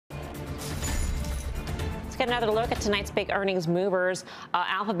get another look at tonight's big earnings movers.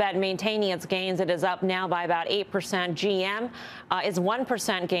 Alphabet maintaining its gains. It is up now by about 8%. GM is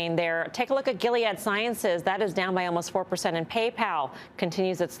 1% gain there. Take a look at Gilead Sciences. That is down by almost 4%. And PayPal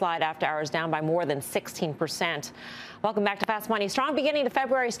continues its slide after hours, down by more than 16%. Welcome back to Fast Money. Strong beginning to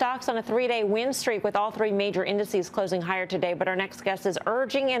February. Stocks on a 3-day win streak with all 3 major indices closing higher today. But our next guest is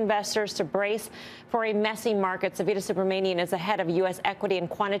urging investors to brace for a messy market. Savita Subramanian is the head of U.S. equity and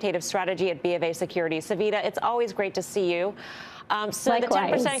quantitative strategy at BofA's Securities. Savita, it's always great to see you. So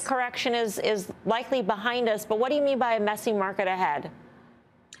likewise. The 10% correction is likely behind us. But what do you mean by a messy market ahead?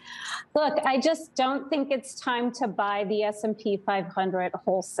 Look, I just don't think it's time to buy the S&P 500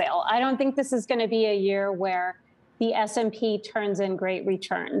 wholesale. I don't think this is going to be a year where the S&P turns in great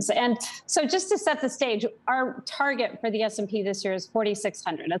returns. And so just to set the stage, our target for the S&P this year is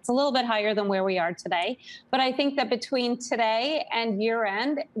 4,600. It's a little bit higher than where we are today. But I think that between today and year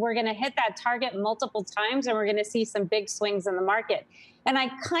end, we're going to hit that target multiple times and we're going to see some big swings in the market. And I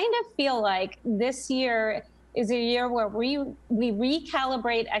kind of feel like this year is a year where we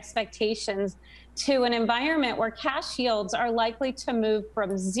recalibrate expectations to an environment where cash yields are likely to move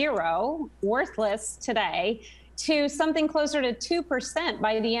from zero, worthless today, to something closer to 2%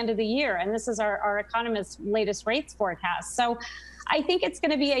 by the end of the year. And this is our economist's latest rates forecast. So I think it's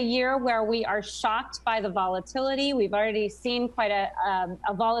going to be a year where we are shocked by the volatility. We've already seen quite a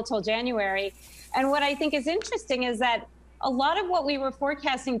volatile January. And what I think is interesting is that a lot of what we were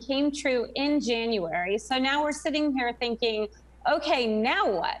forecasting came true in January. So now we're sitting here thinking, okay, now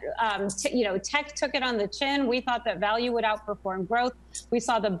what? Tech took it on the chin. We thought that value would outperform growth. We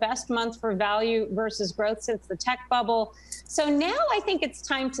saw the best month for value versus growth since the tech bubble. So now I think it's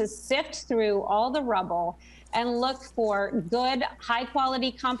time to sift through all the rubble and look for good, high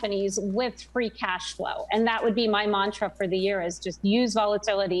quality companies with free cash flow. And that would be my mantra for the year, is just use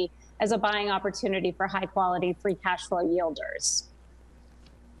volatility as a buying opportunity for high quality free cash flow yielders.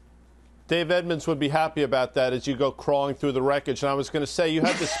 Dave Edmonds would be happy about that as you go crawling through the wreckage. And I was going to say, you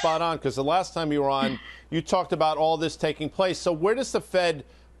had this spot on, because the last time you were on, you talked about all this taking place. So where does the Fed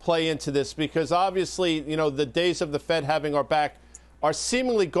play into this? Because obviously, the days of the Fed having our back are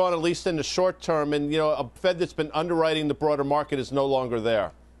seemingly gone, at least in the short term. And, a Fed that's been underwriting the broader market is no longer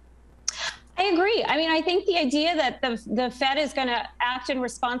there. I agree. I mean, I think the idea that the Fed is going to act in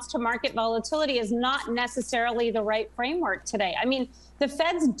response to market volatility is not necessarily the right framework today. I mean, the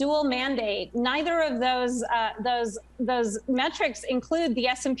Fed's dual mandate, neither of those metrics include the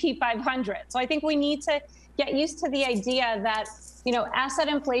S&P 500. So I think we need to get used to the idea that, asset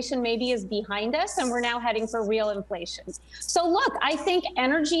inflation maybe is behind us and we're now heading for real inflation. So look, I think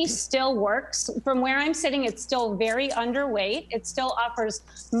energy still works. From where I'm sitting, it's still very underweight. It still offers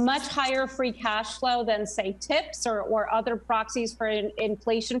much higher free cash flow than, say, tips or other proxies for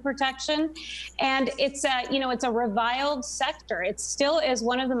inflation protection. And it's a reviled sector. It still is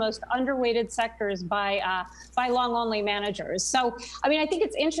one of the most underweighted sectors by long-only managers. So, I mean, I think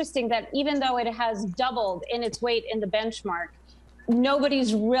it's interesting that even though it has doubled in its weight in the benchmark,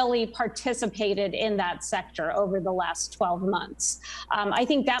 nobody's really participated in that sector over the last 12 months. I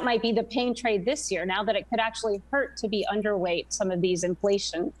think that might be the pain trade this year, now that it could actually hurt to be underweight some of these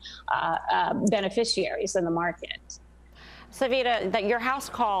inflation beneficiaries in the market. Savita, that your house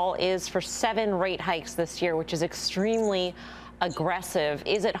call is for 7 rate hikes this year, which is extremely aggressive.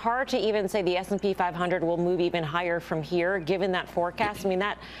 Is it hard to even say the S&P 500 will move even higher from here, given that forecast? I mean,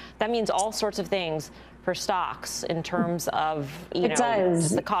 that means all sorts of things for stocks in terms of,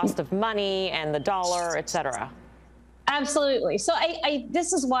 the cost of money and the dollar, et cetera. Absolutely. So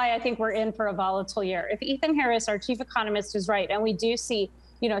this is why I think we're in for a volatile year. If Ethan Harris, our chief economist, is right, and we do see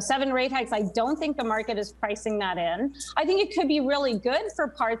 7 rate hikes, I don't think the market is pricing that in. I think it could be really good for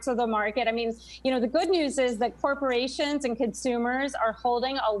parts of the market. I mean, the good news is that corporations and consumers are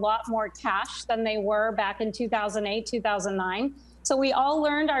holding a lot more cash than they were back in 2008, 2009. So we all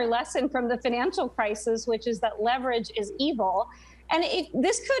learned our lesson from the financial crisis, which is that leverage is evil. And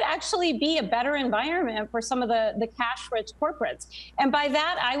this could actually be a better environment for some of the cash-rich corporates. And by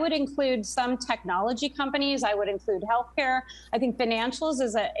that, I would include some technology companies. I would include healthcare. I think financials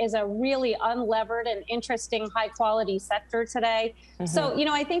is a really unlevered and interesting, high-quality sector today. Mm-hmm. So,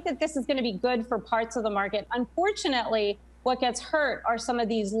 I think that this is going to be good for parts of the market. Unfortunately, what gets hurt are some of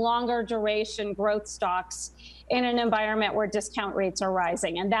these longer duration growth stocks in an environment where discount rates are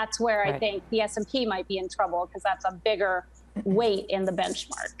rising. And that's where I think the S&P might be in trouble, because that's a bigger weight in the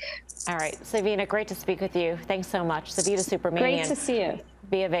benchmark. All right. Savita, great to speak with you. Thanks so much. Savita Subramanian. Great to see you.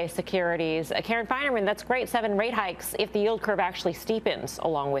 BofA Securities. Karen Finerman, that's great. 7 rate hikes if the yield curve actually steepens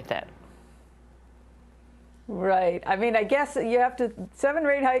along with it. Right. I mean, I guess you have to, 7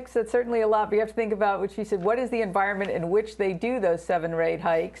 rate hikes, that's certainly a lot, but you have to think about what she said. What is the environment in which they do those 7 rate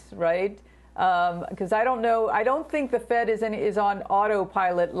hikes, right? Because I don't know, I don't think the Fed is on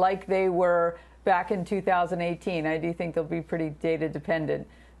autopilot like they were back in 2018. I do think they'll be pretty data dependent.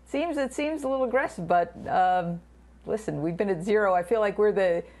 It seems a little aggressive, but listen, we've been at 0. I feel like we're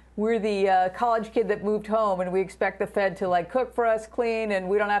the college kid that moved home and we expect the Fed to like cook for us, clean, and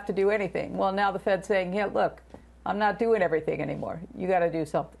we don't have to do anything. Well, now the Fed's saying, yeah, look, I'm not doing everything anymore. You got to do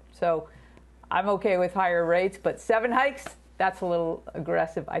something. So I'm okay with higher rates, but 7 hikes, that's a little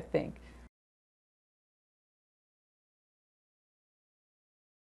aggressive, I think.